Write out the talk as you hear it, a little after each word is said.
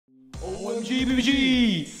OMG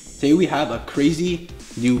BBG! Today we have a crazy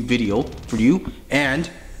new video for you, and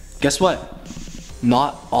guess what?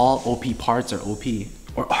 Not all OP parts are OP,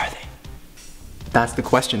 or are they? That's the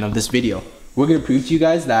question of this video. We're gonna prove to you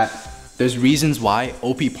guys that there's reasons why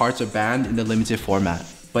OP parts are banned in the limited format.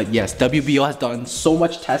 But yes, WBO has done so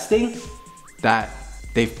much testing that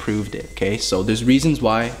they've proved it, okay? So there's reasons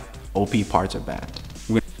why OP parts are banned.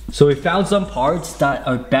 So we found some parts that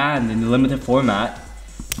are banned in the limited format.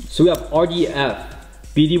 So we have RDF,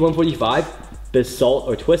 BD145, Basalt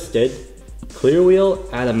or Twisted, Clear Wheel,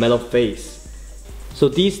 and a metal face. So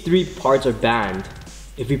these three parts are banned.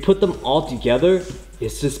 If we put them all together,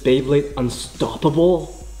 is this Beyblade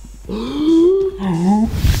unstoppable?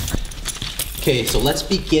 Okay, so let's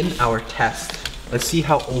begin our test. Let's see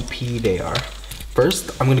how OP they are.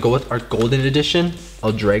 First, I'm gonna go with our golden edition,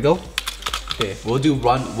 El Drago. Okay, we'll do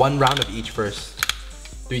one round of each first.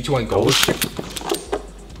 3, 2, 1, go.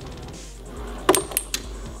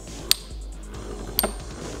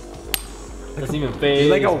 Doesn't even phase.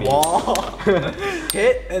 It's like a wall.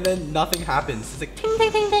 Hit and then nothing happens. It's like ting,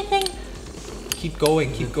 ting, ting, ting, ting. Keep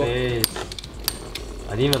going, keep going.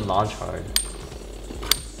 I didn't even launch hard.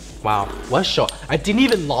 Wow, what a show. I didn't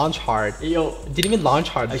even launch hard. Yo, didn't even launch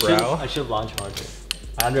hard, bro. I should launch harder.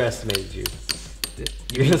 I underestimated you.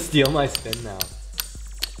 You're gonna steal my spin now.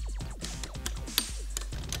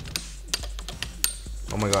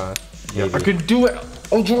 Oh my god. Yeah, I could do it.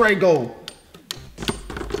 El Drago.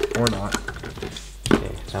 Or not.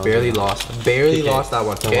 Okay, barely lost. Barely lost that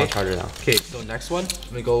one. Okay. Launch harder now. Okay, so next one, I'm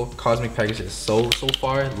gonna go Cosmic Pegasus. So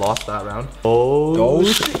far, lost that round. Oh. Go.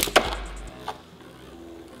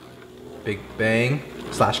 Big Bang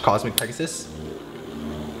 / Cosmic Pegasus.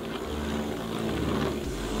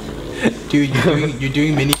 Dude, you're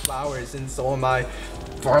doing mini flowers, and so am I.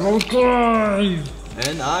 Final drive!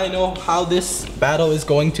 And I know how this battle is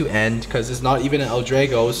going to end, because it's not even an El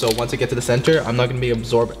Drago, so once I get to the center, I'm not going to be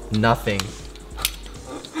absorb nothing.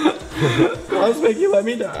 Cosmic, you let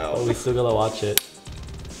me down. Oh, we still gotta watch it.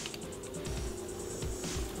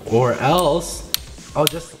 Or else, I'll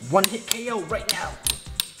just one hit KO right now.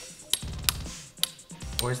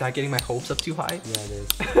 Or is that getting my hopes up too high? Yeah, it is.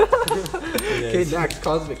 Okay, next,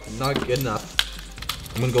 Cosmic, not good enough.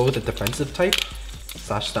 I'm gonna go with the defensive type /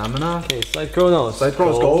 stamina. Okay, Slide Chronos. Slide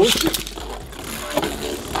Chronos goes.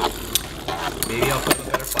 Maybe I'll put a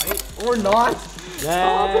better fight. Or not.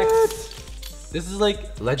 Next. This is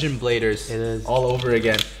like Legend Bladers. It is. All over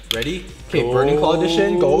again. Ready? Okay, Burning Claw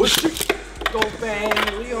edition. Go. Go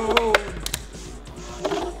bang, Leo.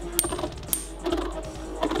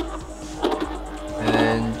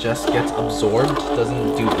 Just gets absorbed,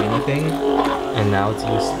 doesn't do anything, and now it's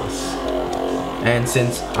useless. And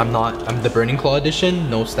since I'm the Burning Claw edition,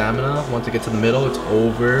 no stamina. Once I get to the middle, it's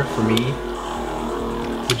over for me.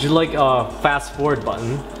 Would you like a fast forward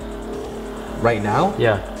button? Right now?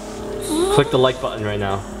 Yeah. Click the like button right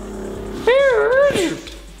now.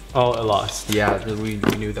 Oh, it lost. Yeah, we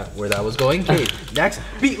knew that where that was going. Okay, next,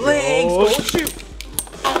 beat legs. Go shoot.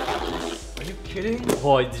 Kidding?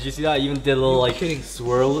 Boy, did you see that? I even did a little like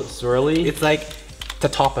swirly. It's like to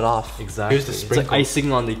top it off. Exactly. Here's the sprinkle. It's like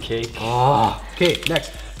icing on the cake. Oh. Okay,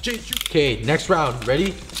 next. Okay, next round.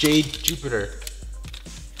 Ready? Jade Jupiter.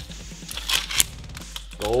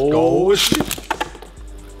 Go.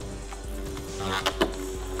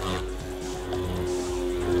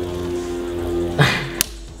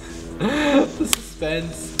 The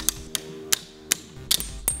suspense.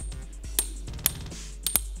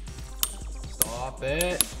 Stop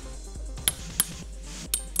it.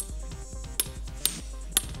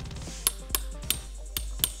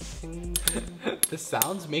 The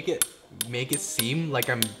sounds make it seem like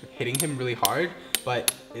I'm hitting him really hard,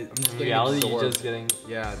 but I'm just getting reality, absorbed. you're just getting,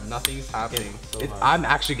 yeah, nothing's happening. So I'm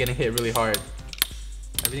actually getting hit really hard.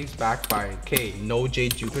 Everything's backfiring. Okay, no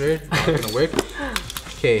Jade Jupiter, not gonna work.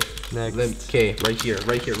 Okay, next. Okay, right here.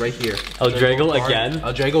 El Drago again?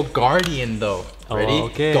 El Drago Guardian though. Ready? Oh,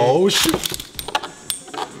 okay. Go shoot.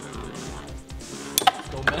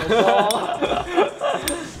 Go metal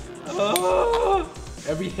ball.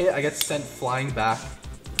 Every hit I get sent flying back.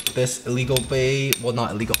 This illegal Bey, well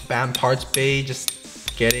not illegal, banned parts Bey just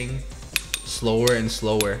getting slower and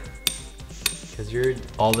slower. Cause you're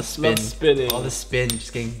all the spin, just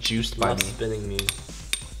getting juiced by me. Spinning me.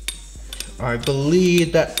 I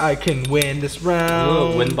believe that I can win this round.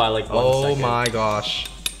 You'll win by like 1 second. Oh my gosh.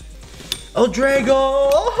 El Drago!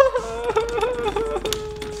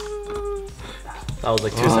 That was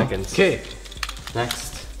like 2 seconds. Okay. Next.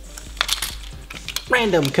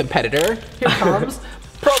 Random competitor. Here comes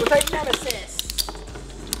Prototype Nemesis.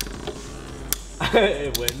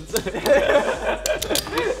 It wins.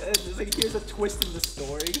 It's just there's a twist in the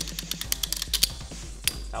story.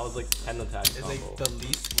 That was like 10 attacks. It's like the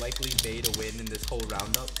least likely Bey to win in this whole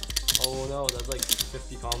roundup. Oh no, that's like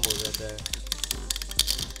 50 combos right there.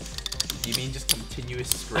 You mean just continuous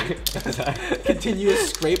scrape? Exactly.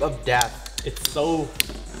 Continuous scrape of death. It's so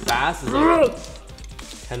fast. It's like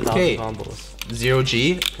 10,000 combos.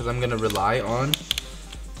 0G, because I'm gonna rely on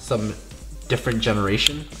some different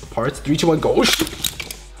generation parts. 3, 2, 1, go!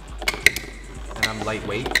 And I'm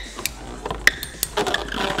lightweight.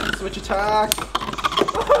 Switch attack!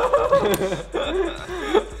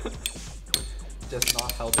 Just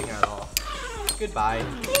not helping at all. Goodbye.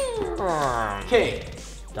 Okay.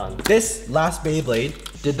 Done. This last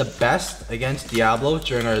Beyblade did the best against Diablo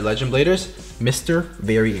during our Legend Bladers. Mr.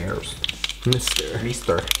 Very Airs.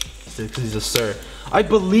 Mister. Because he's a sir. I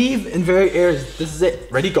believe in Very Airs. This is it.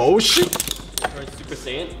 Ready, go! Shoot! Or Super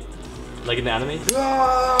Saiyan? Like in the anime?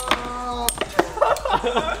 No!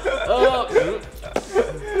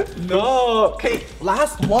 Okay,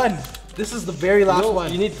 last one. This is the very last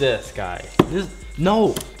one. You need this guy.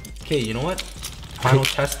 No. Okay, you know what? Final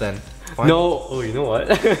test then. No. Oh, you know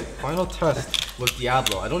what? Final test was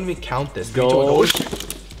Diablo. I don't even count this. Go.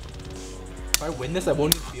 If I win this, I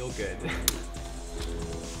won't even feel good.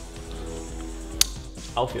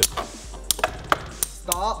 I'll feel.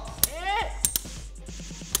 Stop it!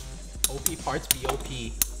 OP parts be OP.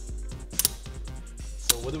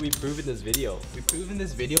 So what do we prove in this video? We prove in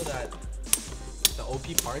this video that the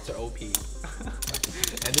OP parts are OP.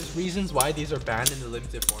 And there's reasons why these are banned in the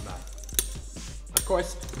limited format. Of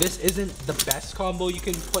course, this isn't the best combo you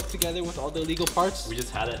can put together with all the illegal parts. We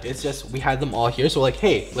just had it. It's just, we had them all here, so like,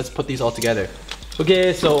 hey, let's put these all together.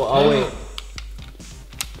 Okay, so I'll wait.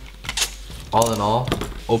 All in all,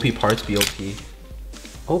 OP parts be OP.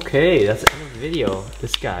 Okay, that's the end of the video.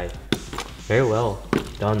 This guy. Very well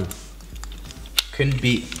done. Couldn't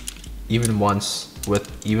beat even once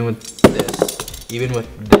even with this. Even with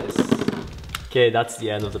this. Okay, that's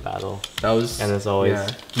the end of the battle. That was, and as always,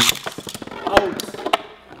 yeah. Out.